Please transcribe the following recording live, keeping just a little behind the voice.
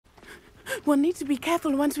We'll need to be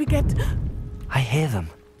careful once we get... I hear them.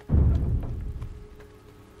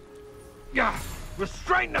 Yeah,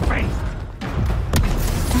 restrain the beast!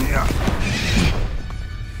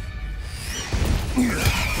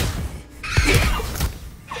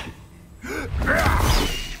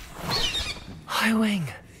 High Wing.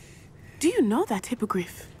 Do you know that,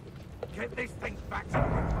 Hippogriff? Get these things back to me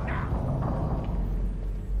now!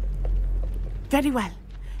 Very well.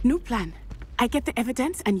 New plan. I get the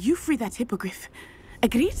evidence and you free that Hippogriff.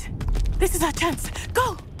 Agreed? This is our chance.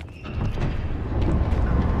 Go!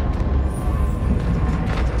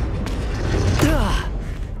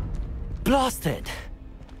 Blasted!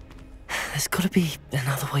 There's gotta be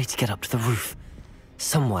another way to get up to the roof.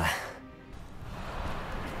 Somewhere.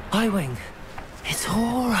 High Wing. It's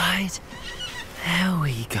all right. There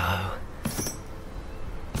we go.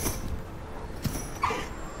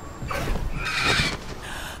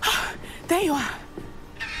 There you are.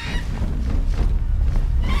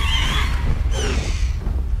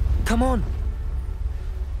 Come on.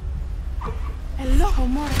 Hello,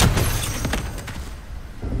 Homora.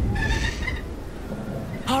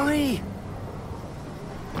 Hurry!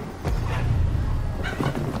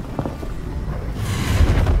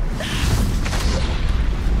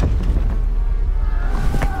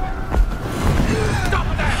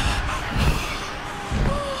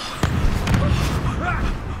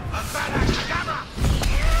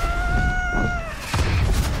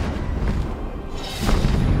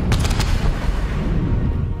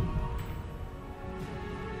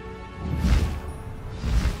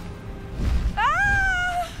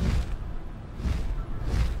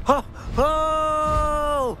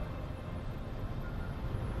 Oh!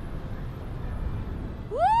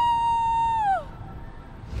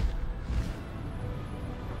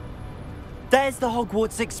 There's the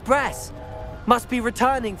Hogwarts Express. Must be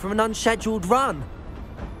returning from an unscheduled run.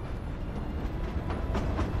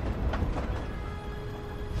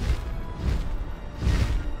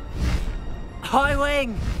 High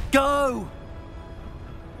Wing, go!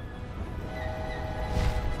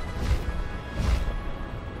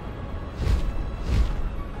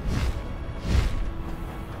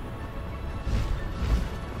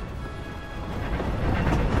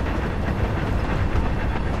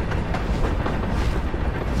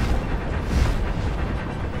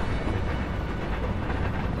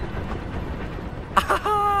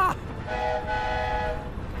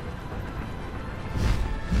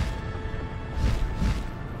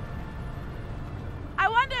 I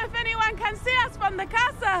wonder if anyone can see us from the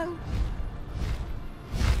castle.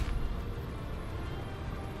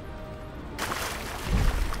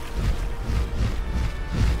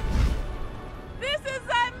 This is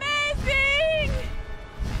amazing!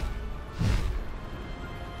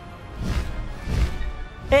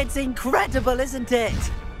 It's incredible, isn't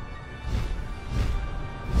it?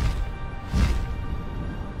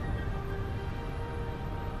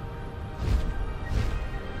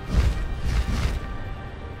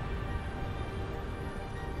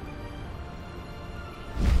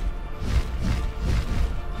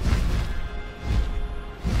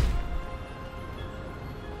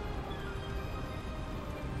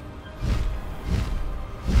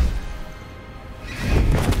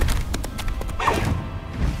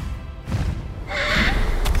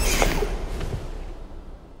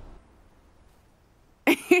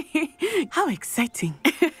 How exciting.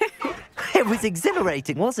 It was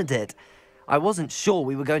exhilarating, wasn't it? I wasn't sure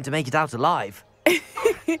we were going to make it out alive.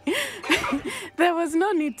 There was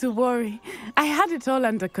no need to worry. I had it all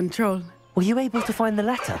under control. Were you able to find the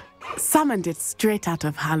letter? Summoned it straight out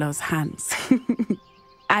of Hallow's hands.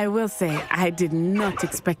 I will say, I did not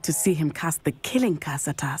expect to see him cast the killing curse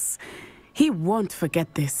at us. He won't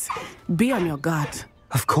forget this. Be on your guard.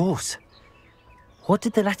 Of course. What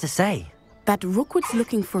did the letter say? That Rookwood's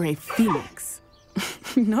looking for a phoenix.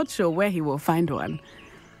 Not sure where he will find one.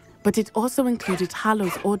 But it also included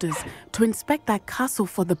Hallow's orders to inspect that castle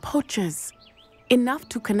for the poachers. Enough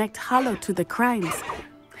to connect Hallow to the crimes.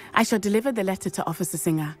 I shall deliver the letter to Officer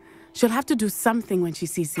Singer. She'll have to do something when she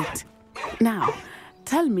sees it. Now,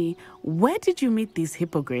 tell me, where did you meet these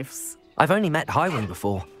hippogriffs? I've only met High Wing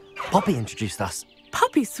before. Poppy introduced us.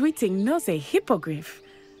 Poppy Sweeting knows a hippogriff.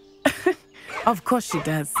 Of course she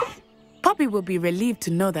does. Poppy will be relieved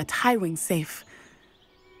to know that High Wing's safe.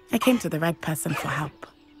 I came to the right person for help.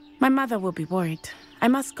 My mother will be worried. I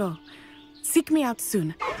must go. Seek me out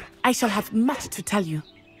soon. I shall have much to tell you.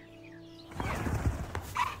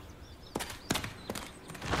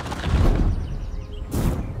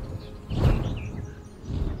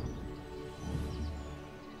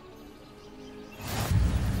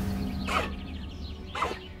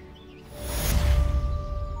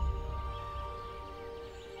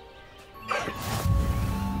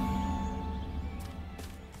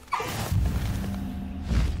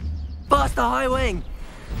 Master High Wing!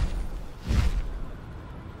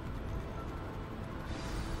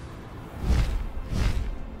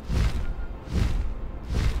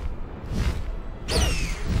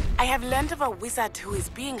 I have learned of a wizard who is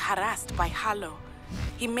being harassed by Harlow.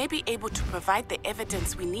 He may be able to provide the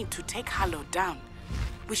evidence we need to take Harlow down.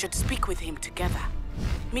 We should speak with him together.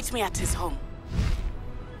 Meet me at his home.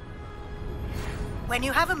 When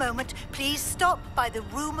you have a moment, please stop by the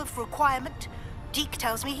Room of Requirement. Deke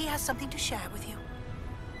tells me he has something to share with you.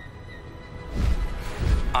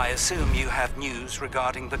 I assume you have news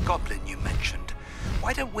regarding the goblin you mentioned.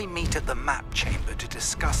 Why don't we meet at the map chamber to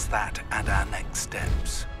discuss that and our next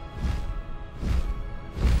steps?